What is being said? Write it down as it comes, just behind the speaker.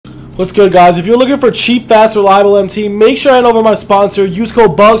What's good, guys? If you're looking for cheap, fast, reliable MT, make sure to head over to my sponsor. Use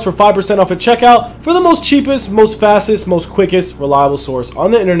code BUGS for 5% off at checkout for the most cheapest, most fastest, most quickest, reliable source on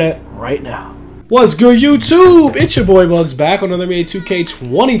the internet right now. What's good, YouTube? It's your boy Bugs back on another NBA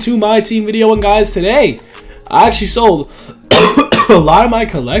 2K22 My Team video. And guys, today I actually sold a lot of my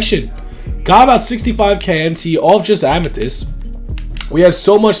collection. Got about 65k MT off just Amethyst. We have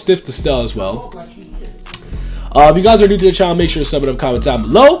so much stuff to sell as well. If you guys are new to the channel, make sure to sub it up, comment down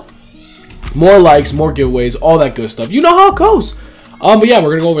below. More likes, more giveaways, all that good stuff. You know how it goes. But yeah,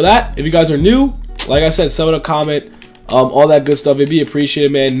 we're gonna go over that. If you guys are new, like I said, sub it up, comment, all that good stuff. It'd be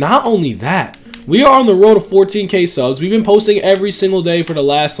appreciated, man. Not only that, we are on the road to 14k subs. We've been posting every single day for the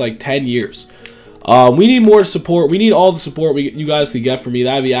last like 10 years. We need more support. We need all the support you guys could get from me.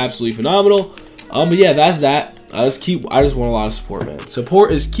 That'd be absolutely phenomenal. But yeah, that's that. I just want a lot of support, man.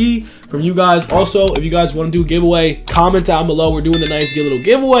 Support is key from you guys. Also, if you guys want to do a giveaway, comment down below. We're doing a nice little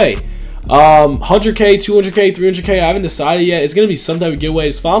giveaway. 100k, 200k, 300k. I haven't decided yet. It's gonna be some type of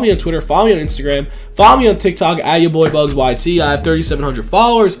giveaways. Follow me on Twitter, follow me on Instagram, follow me on TikTok at your boy BugsYT. I have 3,700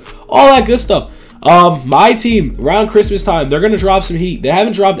 followers, all that good stuff. My team around Christmas time, they're gonna drop some heat. They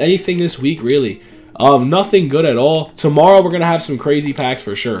haven't dropped anything this week, really. Nothing good at all. Tomorrow we're gonna have some crazy packs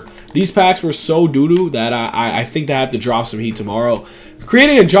for sure. These packs were so doo-doo that I think they have to drop some heat tomorrow,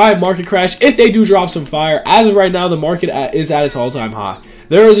 creating a giant market crash if they do drop some fire. As of right now, the market is at its all-time high.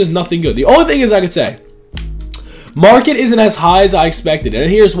 There is just nothing good. The only thing is I could say, market isn't as high as I expected, and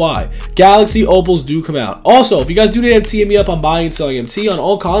here's why. Galaxy Opals do come out. Also, if you guys do need MT, hit me up. I'm buying and selling MT on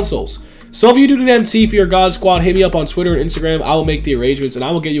all consoles. So if you do need MT for your God Squad, hit me up on Twitter and Instagram. I will make the arrangements, and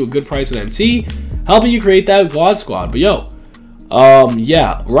I will get you a good price on MT, helping you create that God Squad. But yo,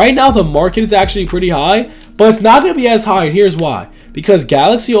 yeah, right now the market is actually pretty high, but it's not going to be as high, and here's why. Because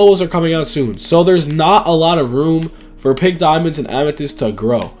Galaxy Opals are coming out soon, so there's not a lot of room for pink diamonds and amethyst to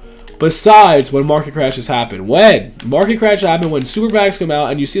grow. Besides, when market crashes happen, when super packs come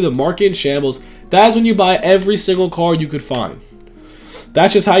out and you see the market in shambles, that's when you buy every single card you could find.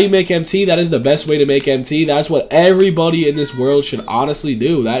 That's just how you make MT. That is the best way to make MT. That's what everybody in this world should honestly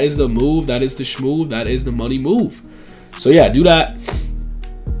do. That is the move. That is the schmove. That is the money move. So yeah, do that.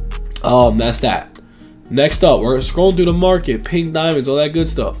 That's that. Next up, we're scrolling through the market. Pink diamonds, all that good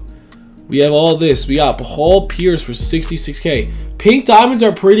stuff. We have all this. We got Paul Pierce for 66k. Pink diamonds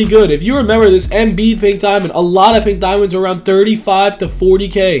are pretty good. If you remember this Embiid pink diamond, a lot of pink diamonds are around 35 to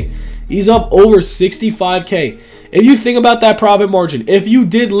 40k. He's up over 65k. If you think about that profit margin, if you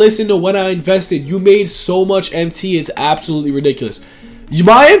did listen to when I invested, you made so much MT, it's absolutely ridiculous.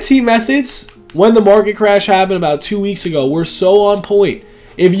 My MT methods, when the market crash happened about 2 weeks ago, were so on point.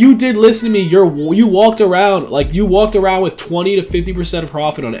 If you did listen to me, you walked around with 20 to 50% of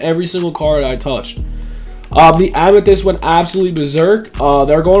profit on every single card I touched. The amethyst went absolutely berserk.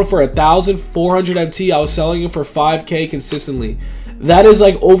 They're going for 1,400 MT. I was selling it for 5k consistently. That is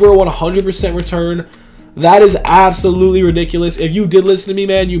like over 100% return. That is absolutely ridiculous. If you did listen to me,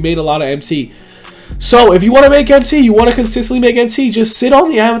 man, you made a lot of MT. So if you want to make MT, you want to consistently make MT, just sit on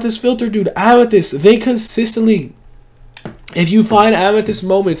the amethyst filter, dude. Amethyst, they consistently, if you find amethyst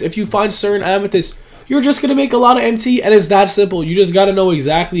moments, if you find certain amethysts, you're just going to make a lot of MT, and it's that simple. You just got to know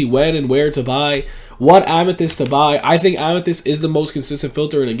exactly when and where to buy, what amethyst to buy. I think amethyst is the most consistent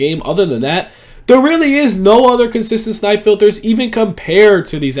filter in the game. Other than that, there really is no other consistent snipe filters even compared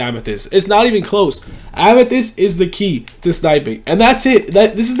to these amethysts. It's not even close. Amethyst is the key to sniping, and that's it.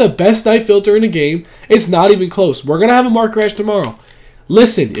 This is the best snipe filter in the game. It's not even close. We're going to have a market crash tomorrow.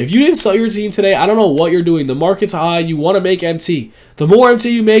 Listen, if you didn't sell your team today, I don't know what you're doing. The market's high. You want to make MT. The more MT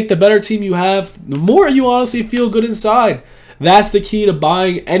you make, the better team you have. The more you honestly feel good inside. That's the key to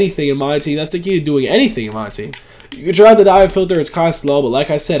buying anything in my team. That's the key to doing anything in my team. You can try the dive filter. It's kind of slow, but like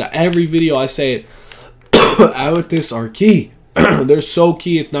I said, every video I say it, amethysts are key. They're so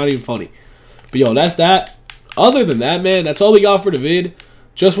key, it's not even funny. But yo, that's that. Other than that, man, that's all we got for the vid.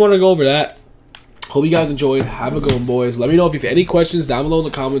 Just wanted to go over that. Hope you guys enjoyed. Have a good one, boys. Let me know if you have any questions down below in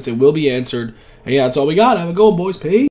the comments. It will be answered. And yeah, that's all we got. Have a good one, boys. Peace.